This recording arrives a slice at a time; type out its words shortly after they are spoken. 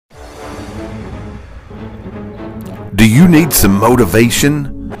Do you need some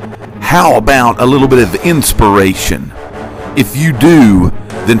motivation? How about a little bit of inspiration? If you do,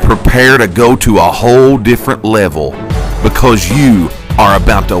 then prepare to go to a whole different level, because you are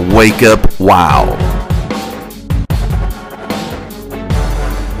about to wake up wild.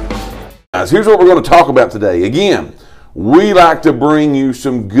 Guys, here's what we're going to talk about today. Again, we like to bring you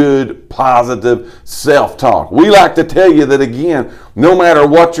some good, positive self-talk. We like to tell you that, again, no matter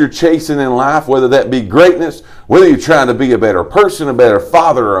what you're chasing in life, whether that be greatness, whether you're trying to be a better person, a better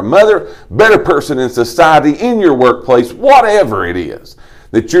father or a mother, better person in society, in your workplace, whatever it is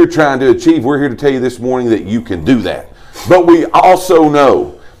that you're trying to achieve, we're here to tell you this morning that you can do that. But we also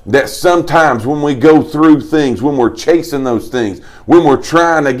know that sometimes when we go through things, when we're chasing those things, when we're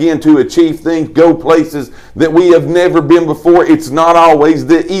trying again to achieve things, go places that we have never been before, it's not always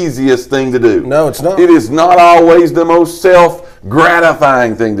the easiest thing to do. No, it's not. It is not always the most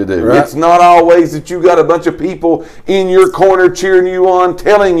self-gratifying thing to do. Right. It's not always that you got a bunch of people in your corner cheering you on,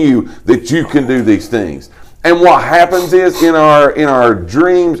 telling you that you can do these things. And what happens is in our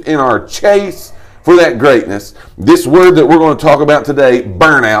dreams, in our chase for that greatness, this word that we're going to talk about today,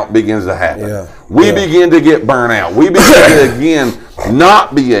 burnout, begins to happen. Yeah. We begin to get burnout. We begin to, again,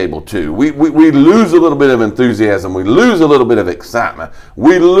 not be able to. We lose a little bit of enthusiasm. We lose a little bit of excitement.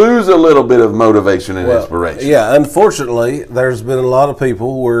 We lose a little bit of motivation and inspiration. Yeah, unfortunately, there's been a lot of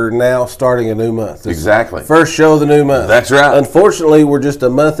people who are now starting a new month. Exactly. First show of the new month. That's right. Unfortunately, we're just a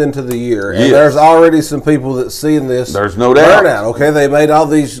month into the year, and Yes. there's already some people that seeing this. There's no doubt. Burnout. Okay, they made all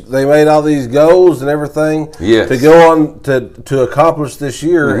these goals and everything Yes. to go on to accomplish this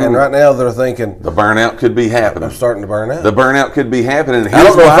year, and right now they're thinking The burnout could be happening. I'm starting to burn out. The burnout could be happening. I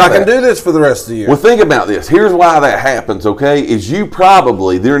don't know if I Here's can do this for the rest of the year. Well, think about this. Here's why that happens, okay? Is you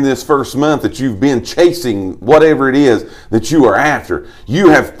probably, during this first month that you've been chasing whatever it is that you are after, you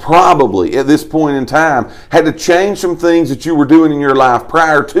have probably, at this point in time, had to change some things that you were doing in your life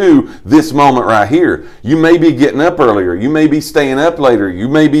prior to this moment right here. You may be getting up earlier. You may be staying up later. You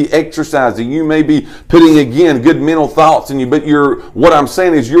may be exercising. You may be putting, again, good mental thoughts in you. But what I'm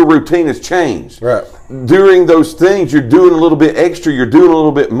saying is your routine has changed. Right. During those things, you're doing a little bit extra, you're doing a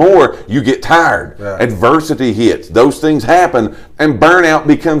little bit more, you get tired. Right. Adversity hits. Those things happen, and burnout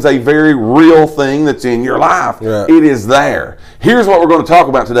becomes a very real thing that's in your life. Right. It is there. Here's what we're going to talk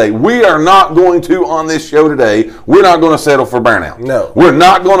about today. We are not going to, on this show today, we're not going to settle for burnout. No. We're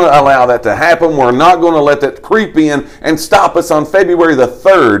not going to allow that to happen. We're not going to let that creep in and stop us on February the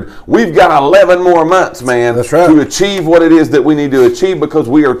 3rd. We've got 11 more months, man, That's right. to achieve what it is that we need to achieve, because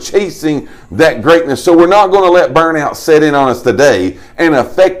we are chasing that greatness. So we're not going to let burnout set in on us today and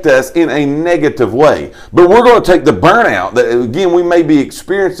affect us in a negative way. But we're going to take the burnout that, again, we may be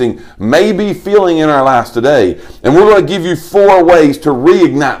experiencing, may be feeling in our lives today, and we're going to give you 4 ways to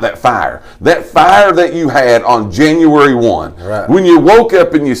reignite that fire. That fire that you had on January 1. Right. When you woke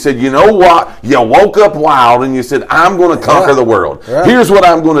up and you said, you know what? You woke up wild and you said, I'm going to conquer the world. Right. Here's what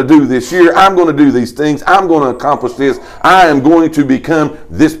I'm going to do this year. I'm going to do these things. I'm going to accomplish this. I am going to become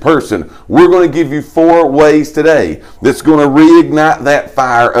this person. We're going to give you 4 ways today that's going to reignite that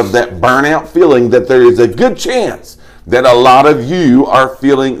fire of that burnout feeling that there is a good chance that a lot of you are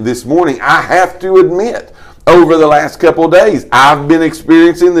feeling this morning. I have to admit, over the last couple of days, I've been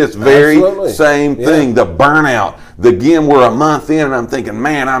experiencing this very Absolutely. same thing, the burnout. Again, we're a month in and I'm thinking,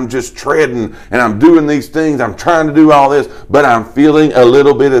 man, I'm just treading and I'm doing these things. I'm trying to do all this, but I'm feeling a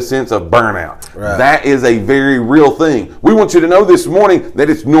little bit of sense of burnout. Right. That is a very real thing. We want you to know this morning that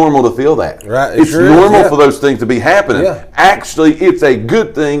it's normal to feel that. Right. It's sure normal is, yeah. for those things to be happening. Yeah. Actually, it's a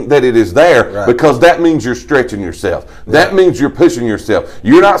good thing that it is there, Right. because that means you're stretching yourself. That means you're pushing yourself.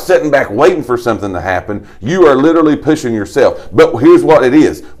 You're not sitting back waiting for something to happen. You are literally pushing yourself. But here's what it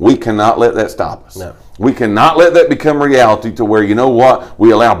is. We cannot let that stop us. No. We cannot let that become reality to where, you know what, we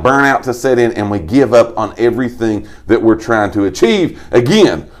allow burnout to set in and we give up on everything that we're trying to achieve.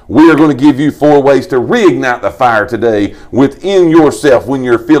 Again, we are going to give you 4 ways to reignite the fire today within yourself when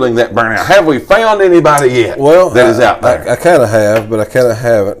you're feeling that burnout. Have we found anybody yet that is out there? I kind of have, but I kind of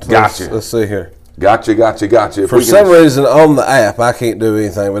haven't. Gotcha. Let's see here. Gotcha. If For some reason on the app I can't do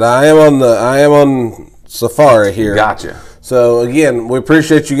anything, but I am on Safari here. Gotcha. So again, we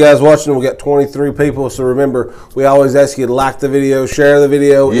appreciate you guys watching. We got 23 people. So remember, we always ask you to like the video, share the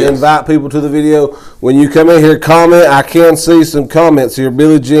video, invite people to the video. When you come in here, comment. I can see some comments here.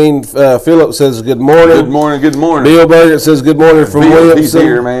 Billie Jean Phillips says good morning. Good morning. Bill Berger says good morning from Williamson. He's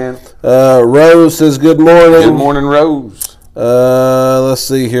here, man. Rose says good morning. Good morning, Rose. Let's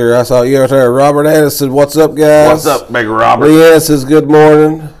see here. I saw you right there. Robert Addis said, "What's up, guys?" What's up, big Robert? Leanne says good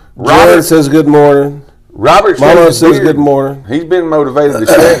morning. Robert Jared says good morning. Robert Mama says good morning. He's been motivated to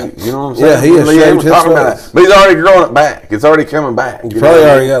shave. You know what I'm saying? Yeah, he has shaved his face. But he's already growing it back. It's already coming back. You probably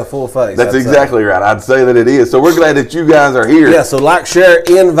already got a full face. That's exactly right. I'd say that it is. So we're glad that you guys are here. Yeah, so like, share,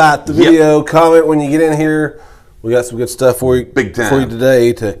 invite the video, comment when you get in here. We got some good stuff for you, Big time. for you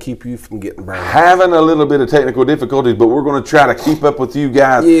today to keep you from getting burned. Having a little bit of technical difficulties, but we're going to try to keep up with you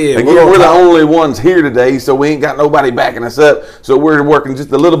guys. Yeah, again, we're the only ones here today, so we ain't got nobody backing us up. So we're working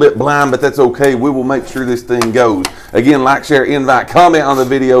just a little bit blind, but that's okay. We will make sure this thing goes. Again, like, share, invite, comment on the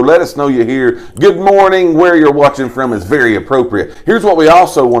video. Let us know you're here. Good morning. Where you're watching from is very appropriate. Here's what we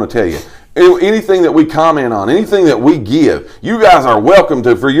also want to tell you. Anything that we comment on, anything that we give, you guys are welcome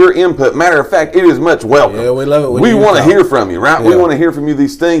to for your input. Matter of fact, it is much welcome. Yeah, we love it. We want to hear from you, right? Yeah. We want to hear from you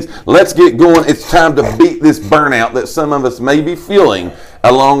these things. Let's get going. It's time to beat this burnout that some of us may be feeling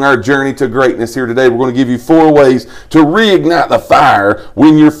along our journey to greatness here today. We're going to give you 4 ways to reignite the fire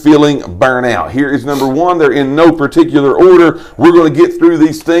when you're feeling burnout. Here is number 1. They're in no particular order. We're going to get through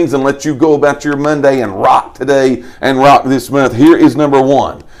these things and let you go about your Monday and rock today and rock this month. Here is number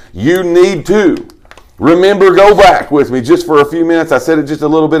 1. You need to remember, go back with me just for a few minutes. I said it just a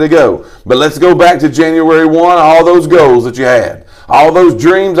little bit ago, but let's go back to January 1, all those goals that you had, all those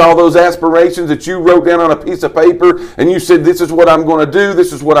dreams, all those aspirations that you wrote down on a piece of paper, and you said, this is what I'm going to do,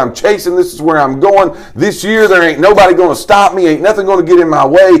 this is what I'm chasing, this is where I'm going. This year, there ain't nobody going to stop me, ain't nothing going to get in my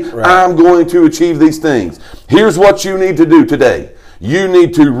way. Right. I'm going to achieve these things. Here's what you need to do today. You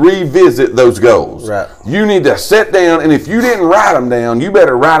need to revisit those goals. Right. You need to sit down, and if you didn't write them down, you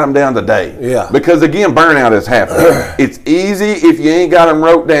better write them down today. Yeah. Because again, burnout is happening. It's easy if you ain't got them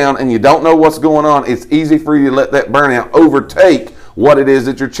wrote down and you don't know what's going on. It's easy for you to let that burnout overtake what it is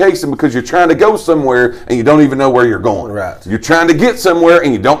that you're chasing, because you're trying to go somewhere and you don't even know where you're going. Right. You're trying to get somewhere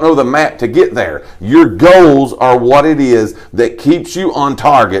and you don't know the map to get there. Your goals are what it is that keeps you on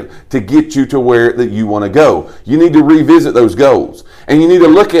target to get you to where that you want to go. You need to revisit those goals. And you need to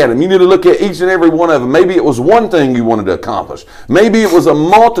look at them. You need to look at each and every one of them. Maybe it was one thing you wanted to accomplish. Maybe it was a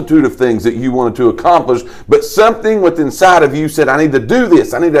multitude of things that you wanted to accomplish, but something within inside of you said, I need to do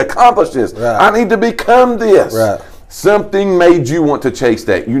this. I need to accomplish this. Right. I need to become this. Right. Something made you want to chase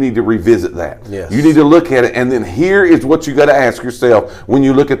that. You need to revisit that. Yes. You need to look at it. And then here is what you got to ask yourself when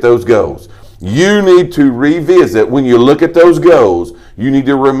you look at those goals. You need to revisit, when you look at those goals, you need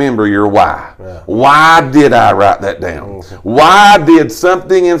to remember your why. Yeah. Why did I write that down? Mm-hmm. Why did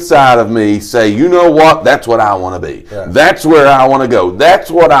something inside of me say, you know what, that's what I want to be. Yeah. That's where I want to go. That's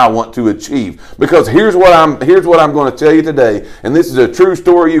what I want to achieve. Because here's what I'm going to tell you today, and this is a true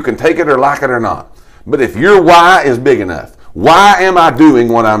story. You can take it or like it or not. But if your why is big enough, why am I doing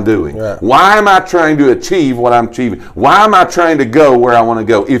what I'm doing? Yeah. Why am I trying to achieve what I'm achieving? Why am I trying to go where I want to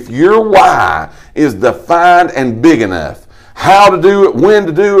go? If your why is defined and big enough, how to do it, when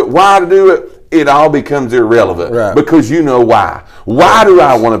to do it, why to do it, it all becomes irrelevant. Right. Because you know why. Why do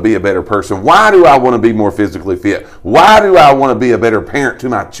I want to be a better person? Why do I want to be more physically fit? Why do I want to be a better parent to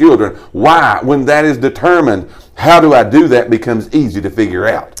my children? Why? When that is determined, how do I do that becomes easy to figure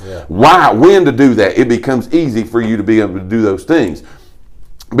out. Yeah. Why, when to do that, it becomes easy for you to be able to do those things.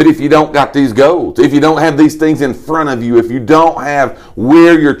 But if you don't got these goals, if you don't have these things in front of you, if you don't have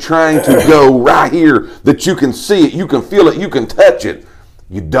where you're trying to go right here, that you can see it, you can feel it, you can touch it,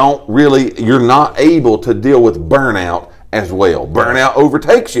 you're not able to deal with burnout as well. Burnout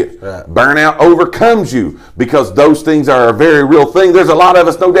overtakes you. Right. Burnout overcomes you, because those things are a very real thing. There's a lot of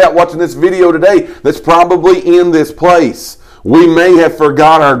us, no doubt, watching this video today that's probably in this place. We may have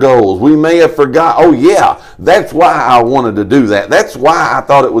forgot our goals. We may have forgot, oh yeah, that's why I wanted to do that. That's why I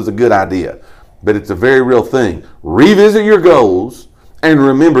thought it was a good idea. But it's a very real thing. Revisit your goals and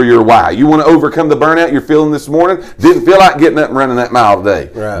remember your why. You want to overcome the burnout you're feeling this morning? Didn't feel like getting up and running that mile today.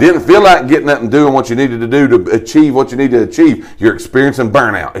 Right. Didn't feel like getting up and doing what you needed to do to achieve what you need to achieve. You're experiencing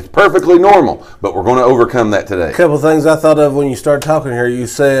burnout. It's perfectly normal, but we're going to overcome that today. A couple of things I thought of when you started talking here. You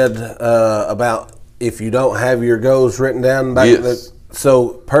said about if you don't have your goals written down back. Yes. So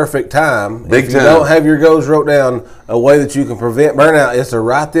perfect time. Big if time. You don't have your goals wrote down, a way that you can prevent burnout is to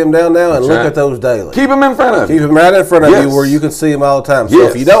write them down now and look at those daily. Keep them in front of you. Keep them right in front of you where you can see them all the time. So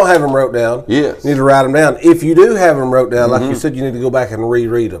if you don't have them wrote down, you need to write them down. If you do have them wrote down, like you said, you need to go back and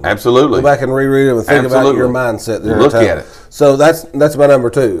reread them. Absolutely. Go back and reread them and think about your mindset. Look at it. So that's my number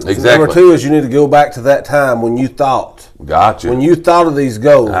 2. Exactly. Number 2 is you need to go back to that time when you thought Gotcha. When you thought of these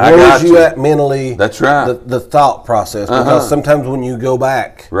goals, I where was got you you. at mentally? That's right. The thought process, because sometimes when you go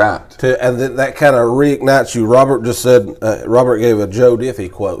back, Right. and that kind of reignites you. Robert just said. Robert gave a Joe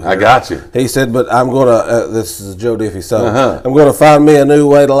Diffie quote. I got you. He said, "But I'm gonna." This is Joe Diffie, so I'm gonna find me a new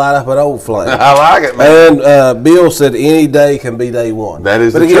way to light up an old flame. I like it, man. And Bill said, "Any day can be day one." That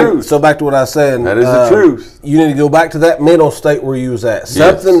is but the again, truth. So back to what I was saying. That is the truth. You need to go back to that mental state where you was at.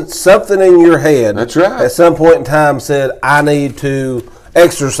 Yes. Something in your head. That's right. At some point in time, said, "I need to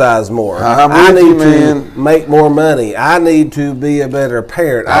exercise more. I'm I with need you, to man. make more money. I need to be a better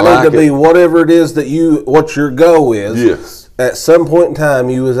parent. I like need to it. be whatever it is that what your goal is." Yes. At some point in time,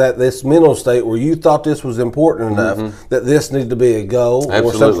 you was at this mental state where you thought this was important enough that this needed to be a goal or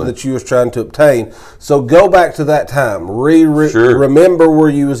Absolutely. something that you was trying to obtain. So go back to that time. Sure. Remember where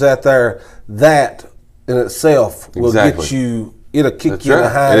you was at there. That in itself will Exactly. get you. It'll kick That's you in the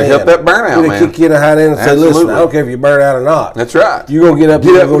right. high It'll end. help that burnout, It'll man. kick you in the high end and say, "Listen, Absolutely. I don't care if you burn out or not. That's right. You're gonna get up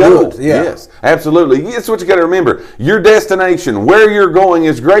Get up and and go go. do it." Yeah. Yes, absolutely. That's what you got to remember. Your destination, where you're going,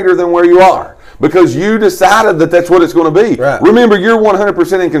 is greater than where you are. Because you decided that that's what it's going to be. Right. Remember, you're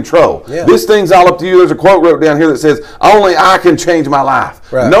 100% in control. Yeah. This thing's all up to you. There's a quote wrote down here that says, "Only I can change my life.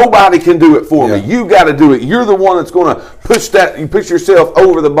 Right. Nobody can do it for Yeah. me. You got to do it. You're the one that's going to push yourself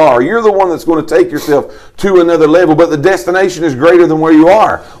over the bar. You're the one that's going to take yourself to another level. But the destination is greater than where you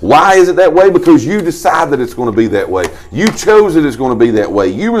are. Why is it that way? Because you decide that it's going to be that way. You chose it is going to be that way.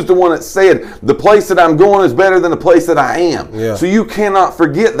 You was the one that said, the place that I'm going is better than the place that I am. Yeah. So you cannot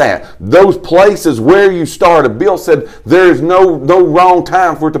forget that. Those places where you started, Bill said there is no wrong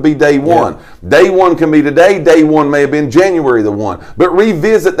time for it to be day one. Day one can be today. Day one may have been January the 1. But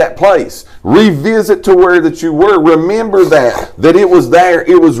revisit that place. Revisit to where that you were. Remember that it was there.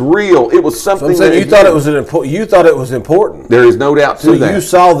 It was real. It was something I'm saying that you thought it was you thought it was important. There is no doubt to So that. you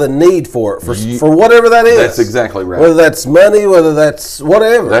saw the need for it for whatever that is. That's exactly right. Whether that's money, whether that's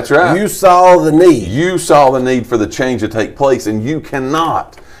whatever. That's right. You saw the need. You saw the need for the change to take place, and you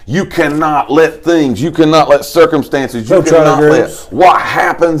cannot let things, you cannot let circumstances, you No cannot Charlie let Girls. what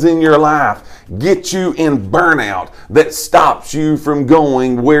happens in your life get you in burnout that stops you from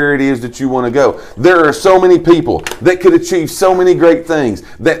going where it is that you want to go. There are so many people that could achieve so many great things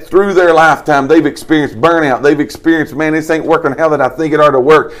that through their lifetime they've experienced burnout. They've experienced, man, this ain't working how that I think it ought to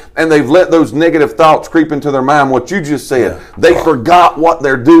work. And they've let those negative thoughts creep into their mind, what you just said. Yeah. They forgot what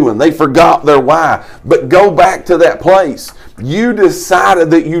they're doing. They forgot their why. But go back to that place. You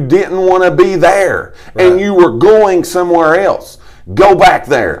decided that you didn't want to be there and you were going somewhere else. Go back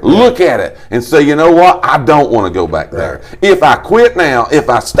there, look at it, and say, you know what? I don't want to go back there. If I quit now, if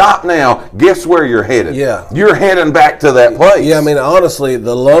I stop now, guess where you're headed? Yeah. You're heading back to that place. Yeah, I mean, honestly,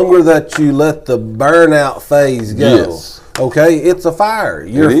 the longer that you let the burnout phase go, Yes. okay, it's a fire. It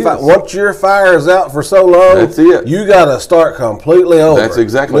is. Once your fire is out for so long, That's it. you got to start completely over. That's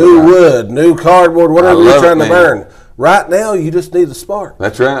exactly new right. wood, new cardboard, whatever I you're love it, trying to man. burn. Right now, you just need a spark.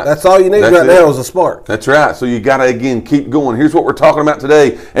 That's right. That's all you need That's right it. now is a spark. That's right. So you got to, again, keep going. Here's what we're talking about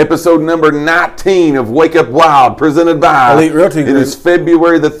today. Episode number 19 of Wake Up Wild, presented by Elite Realty It Group. is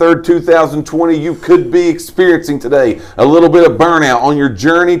February the 3rd, 2020. You could be experiencing today a little bit of burnout on your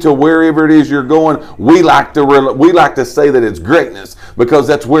journey to wherever it is you're going. We like to say that it's greatness because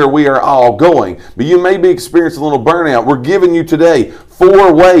that's where we are all going. But you may be experiencing a little burnout. We're giving you today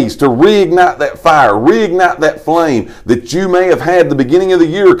 4 ways to reignite that fire, reignite that flame that you may have had the beginning of the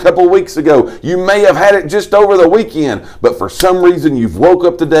year a couple of weeks ago. You may have had it just over the weekend, but for some reason you've woke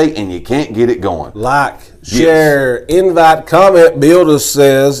up today and you can't get it going. Like, share, invite, comment. Bill just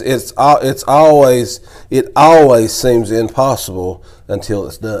says it always seems impossible until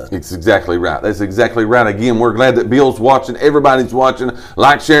it's done. It's exactly right. That's exactly right. Again, we're glad that Bill's watching. Everybody's watching.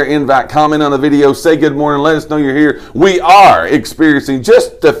 Like, share, invite, comment on the video. Say good morning. Let us know you're here. We are experiencing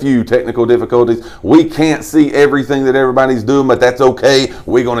just a few technical difficulties. We can't see everything that everybody's doing, but that's okay.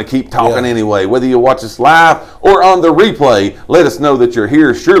 We're going to keep talking anyway. Whether you watch us live or on the replay, let us know that you're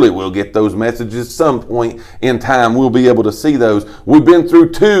here. Surely we'll get those messages some point in time. We'll be able to see those. We've been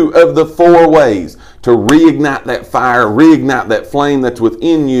through 2 of the 4 ways to reignite that fire, reignite that flame that's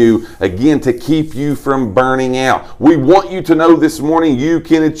within you, again, to keep you from burning out. We want you to know this morning you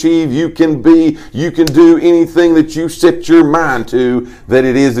can achieve, you can be, you can do anything that you set your mind to that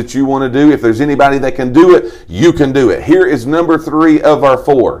it is that you want to do. If there's anybody that can do it, you can do it. Here is number 3 of our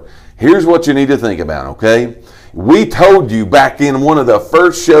 4. Here's what you need to think about, okay? We told you back in one of the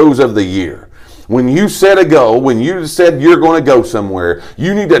first shows of the year, When you set a goal, when you said you're going to go somewhere,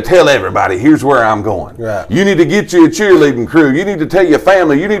 you need to tell everybody, here's where I'm going. Right. You need to get you a cheerleading crew. You need to tell your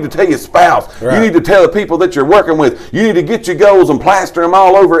family. You need to tell your spouse. Right. You need to tell the people that you're working with. You need to get your goals and plaster them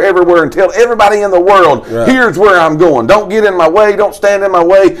all over everywhere and tell everybody in the world, here's where I'm going. Don't get in my way. Don't stand in my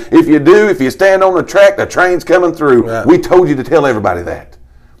way. If you do, if you stand on the track, the train's coming through. Right. We told you to tell everybody that.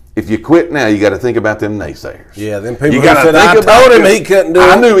 If you quit now, you got to think about them naysayers. Yeah, then people you who said, I told him he couldn't do it.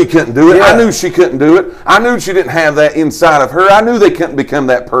 I knew he couldn't do it. Yeah. I knew she couldn't do it. I knew she didn't have that inside of her. I knew they couldn't become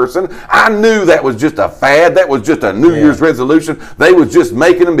that person. I knew that was just a fad. That was just a New Year's resolution. They was just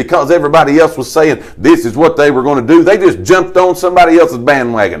making them because everybody else was saying this is what they were going to do. They just jumped on somebody else's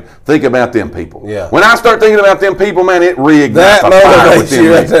bandwagon. Think about them people. Yeah. When I start thinking about them people, man, it reignites that a fire within me.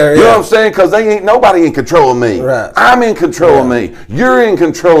 Right there, you know what I'm saying? Because they ain't nobody in control of me. Right. I'm in control of me. You're in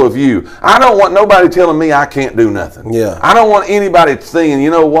control of you. I don't want nobody telling me I can't do nothing. Yeah. I don't want anybody saying,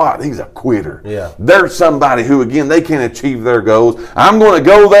 you know what, he's a quitter. Yeah. There's somebody who, again, they can achieve their goals. I'm going to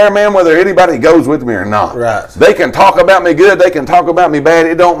go there, man, whether anybody goes with me or not. Right. They can talk about me good. They can talk about me bad.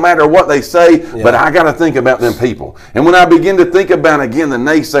 It don't matter what they say, but I got to think about them people. And when I begin to think about, again, the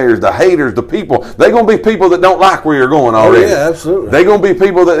naysayers, the haters, the people, they're going to be people that don't like where you're going already. Oh, yeah, absolutely. They're going to be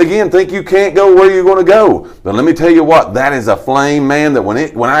people that, again, think you can't go where you're going to go. But let me tell you what, that is a flame, man, that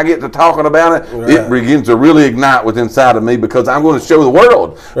when I get to talking about it, it begins to really ignite within inside of me because I'm going to show the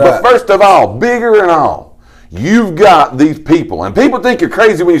world. But first of all, bigger than all, you've got these people, and people think you're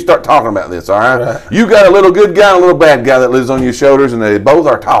crazy when you start talking about this, all right? You got a little good guy and a little bad guy that lives on your shoulders, and they both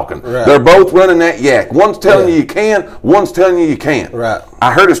are talking. They're both running that yak. One's telling you you can, one's telling you you can't.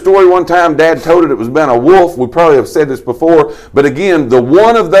 I heard a story one time, Dad told it was about a wolf. We probably have said this before, but again, the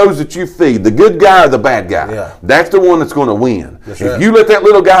one of those that you feed, the good guy or the bad guy, that's the one that's going to win. If you let that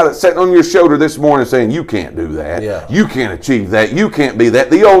little guy that's sitting on your shoulder this morning saying, you can't do that, you can't achieve that, you can't be that,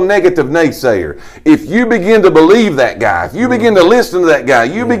 the old negative naysayer, if you begin to believe that guy, if you begin to listen to that guy,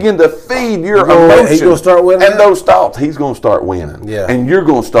 you begin to feed your emotions and those thoughts, he's going to start winning. And you're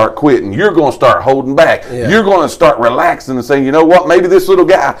going to start quitting. You're going to start holding back. You're going to start relaxing and saying, you know what, maybe this little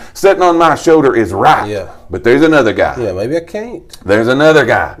guy sitting on my shoulder is right. But there's another guy. Yeah, maybe I can't. There's another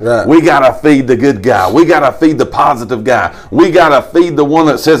guy. We got to feed the good guy. We got to feed the positive guy. We got to feed the one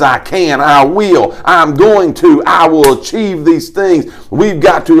that says, I can, I will, I'm going to, I will achieve these things. We've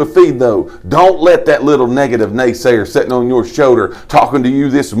got to feed those. Don't let that little negative naysayer sitting on your shoulder, talking to you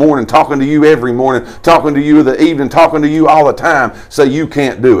this morning, talking to you every morning, talking to you in the evening, talking to you all the time, say you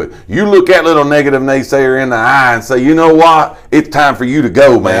can't do it. You look at little negative naysayer in the eye and say, you know what? It's time for you to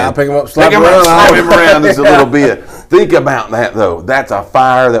go, man. I'll pick him up, slap him around just a little bit. Think about that, though. That's a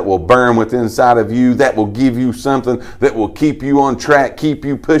fire that will burn within inside of you. That will give you something that will keep you on track, keep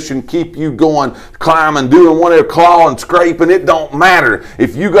you pushing, keep you going, climbing, doing whatever, clawing, scraping. It don't matter.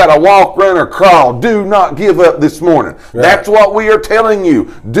 If you got to walk, run, or crawl, do not give up this morning. That's what we are telling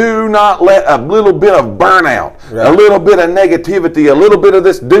you. Do not let a little bit of burnout, a little bit of negativity, a little bit of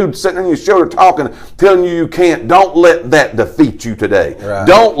this dude sitting on your shoulder talking, telling you can't. Don't let that defeat you today.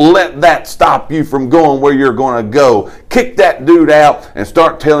 Don't let that stop you from going where you're going to go. Kick that dude out and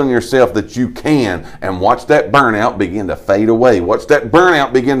start telling yourself that you can, and watch that burnout begin to fade away. Watch that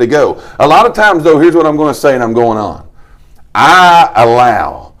burnout begin to go. A lot of times, though, here's what I'm going to say, and I'm going on. I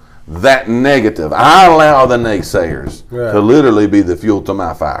allow that negative, I allow the naysayers to literally be the fuel to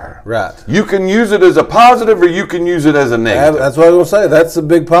my fire. You can use it as a positive, or you can use it as a negative. That's what I was going to say. That's a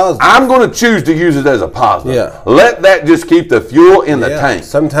big positive. I'm going to choose to use it as a positive. Let that just keep the fuel in the tank.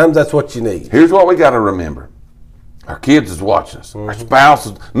 Sometimes that's what you need. Here's what we got to remember. Our kids is watching us. Our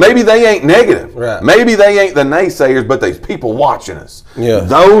spouses, maybe they ain't negative. Maybe they ain't the naysayers, but there's people watching us.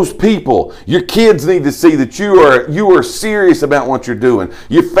 Those people, your kids need to see that you are serious about what you're doing.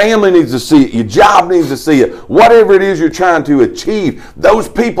 Your family needs to see it. Your job needs to see it. Whatever it is you're trying to achieve, those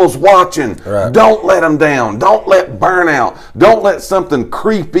people's watching. Don't let them down. Don't let burnout. Don't let something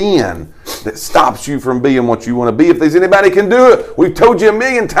creep in that stops you from being what you want to be. If there's anybody can do it, we've told you a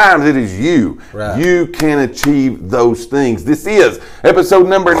million times, it is you. You can achieve those things. This is episode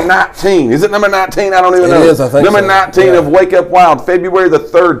number 19. Is it number 19? I don't even know. It is, I think number so. 19 of Wake Up Wild, February the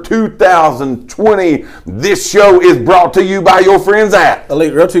 3rd, 2020. This show is brought to you by your friends at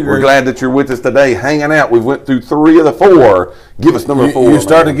Elite Realty Group. We're glad that you're with us today, hanging out. We've went through 3 of the 4. Give us number 4. You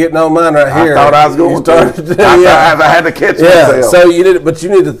started getting on mine right here. I thought I was going to. I had to catch myself. So you need, but you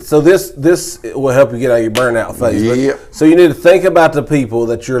need to. So this will help you get out of your burnout phase. So you need to think about the people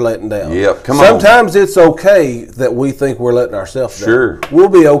that you're letting down. Sometimes it's okay that we think we're letting ourselves down. We'll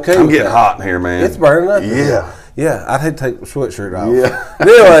be okay. I'm getting hot in here, man. It's burning up. Yeah, I'd hate to take the sweatshirt off. Yeah. But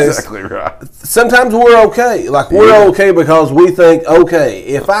anyways, Exactly right. sometimes we're okay. Like, we're okay because we think, okay,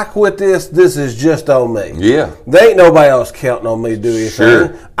 if I quit this, this is just on me. Yeah. There ain't nobody else counting on me to do anything.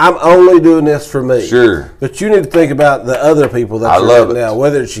 Sure. I'm only doing this for me. Sure. But you need to think about the other people that you're love with it. now,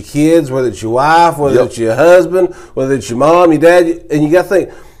 whether it's your kids, whether it's your wife, whether Yep. it's your husband, whether it's your mom, your dad, and you got to think,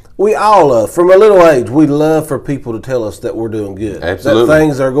 we all love, from a little age, we love for people to tell us that we're doing good. Absolutely. That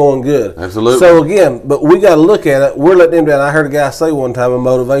things are going good. Absolutely. So again, but we got to look at it. We're letting them down. I heard a guy say one time, a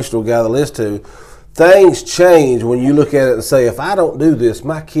motivational guy to listen to, things change when you look at it and say, if I don't do this,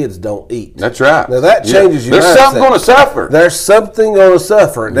 my kids don't eat. That's right. Now that changes your There's mindset. something going to suffer. There's something going to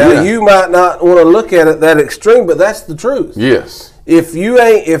suffer. Now Yeah. you might not want to look at it that extreme, but that's the truth. Yes. If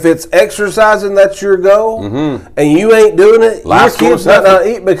it's exercising that's your goal, and you ain't doing it, Life's your kids gonna might not suffer.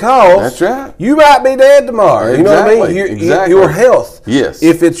 eat because That's right. you might be dead tomorrow. You know what I mean? Exactly. Exactly. Your health. Yes.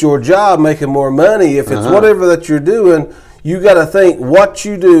 If it's your job making more money, if it's whatever that you're doing, you got to think what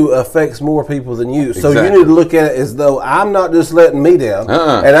you do affects more people than you. So you Exactly. need to look at it as though I'm not just letting me down,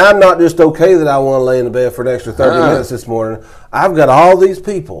 and I'm not just okay that I want to lay in the bed for an extra 30 minutes this morning. I've got all these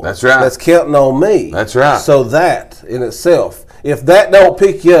people That's right. that's counting on me. That's right. So that in itself, if that don't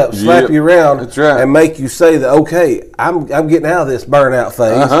pick you up, slap Yep. you around, That's right. and make you say that, okay, I'm getting out of this burnout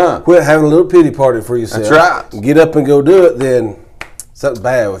phase. Quit having a little pity party for yourself. That's right. Get up and go do it. Then something's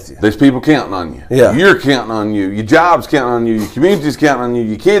bad with you. There's people counting on you. Yeah. You're counting on you. Your job's counting on you. Your community's counting on you.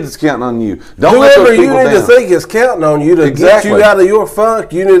 Your kids is counting on you. Don't let Whoever those you people need down. to think is counting on you to Exactly. get you out of your funk,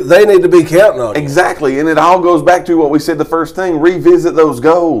 they need to be counting on you. Exactly, and it all goes back to what we said the first thing. Revisit those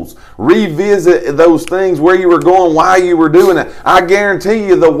goals. Revisit those things, where you were going, why you were doing it. I guarantee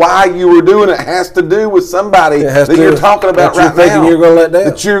you the why you were doing it has to do with somebody It has that to you're do talking about that you're right thinking now. you're gonna let down.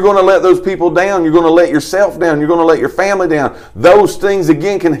 That you're going to let those people down. You're going to let yourself down. You're going to let your family down. Those things,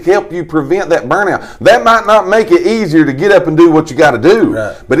 again, can help you prevent that burnout. That might not make it easier to get up and do what you got to do,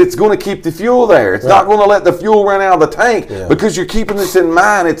 Right. but it's going to keep the fuel there. It's not going to let the fuel run out of the tank because you're keeping this in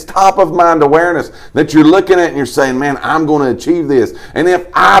mind. It's top of mind awareness that you're looking at and you're saying, man, I'm going to achieve this. And if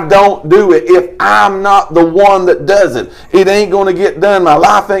I don't do it, if I'm not the one that does it, it ain't going to get done. My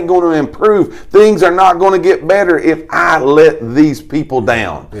life ain't going to improve. Things are not going to get better if I let these people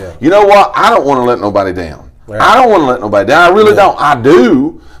down. Yeah. You know what? I don't want to let nobody down. Right. I don't want to let nobody down. I really don't. I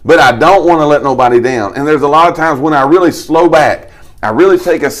do, but I don't want to let nobody down. And there's a lot of times when I really slow back, I really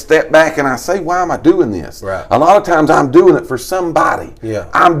take a step back and I say, why am I doing this? Right. A lot of times I'm doing it for somebody. Yeah.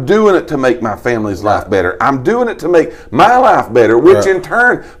 I'm doing it to make my family's life better. I'm doing it to make my life better, which in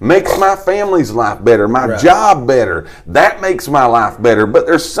turn makes my family's life better, my job better. That makes my life better. But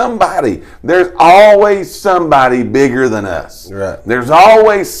there's always somebody bigger than us. Right. There's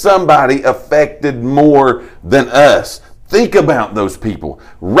always somebody affected more than us. Think about those people.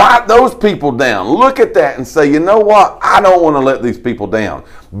 Write those people down. Look at that and say, you know what? I don't want to let these people down.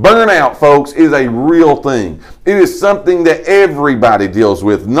 Burnout, folks, is a real thing. It is something that everybody deals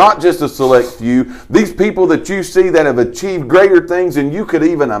with, not just a select few. These people that you see that have achieved greater things than you could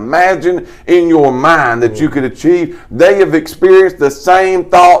even imagine in your mind that you could achieve, they have experienced the same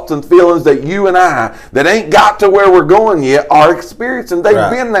thoughts and feelings that you and I, that ain't got to where we're going yet, are experiencing. They've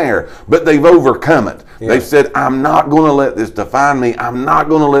been there, but they've overcome it. They've said, I'm not going to let this define me. I'm not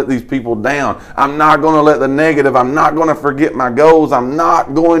going to let these people down. I'm not going to let the negative, I'm not going to forget my goals. I'm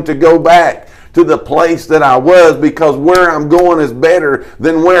not going to go back to the place that I was, because where I'm going is better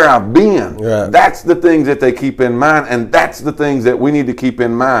than where I've been. Right. That's the things that they keep in mind, and that's the things that we need to keep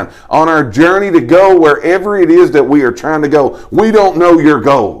in mind. On our journey to go wherever it is that we are trying to go, we don't know your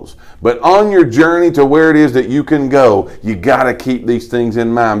goals. But on your journey to where it is that you can go, you got to keep these things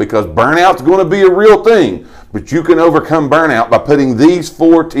in mind, because burnout's going to be a real thing. But you can overcome burnout by putting these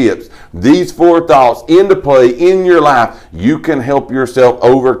 4 tips, these 4 thoughts into play in your life. You can help yourself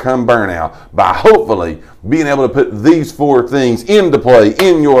overcome burnout by hopefully being able to put these 4 things into play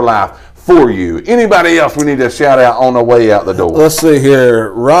in your life for you. Anybody else we need to shout out on the way out the door? Let's see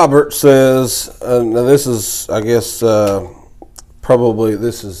here. Robert says, now this is, I guess, probably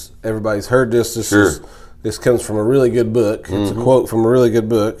everybody's heard this. This comes from a really good book. It's a quote from a really good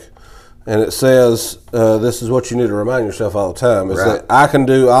book. And it says, this is what you need to remind yourself all the time, is that I can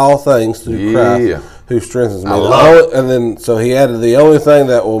do all things through Christ who strengthens me. And then, so he added, the only thing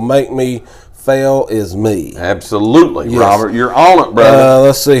that will make me fail is me. Absolutely, Yes. Robert. You're on it, brother.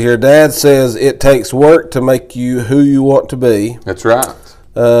 Let's see here. Dad says, it takes work to make you who you want to be. That's right.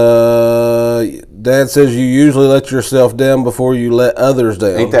 Dad says you usually let yourself down before you let others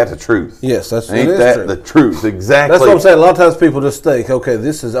down. Ain't that the truth? Yes, Ain't that true. the truth? Exactly. That's what I'm saying. A lot of times people just think, okay,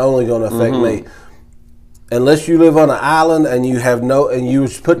 this is only going to affect me. unless you live on an island and you have and you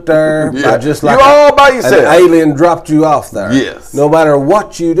was put there by just like you all by yourself. An alien dropped you off there. Yes. No matter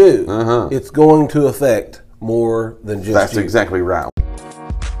what you do, it's going to affect more than just That's you. exactly right.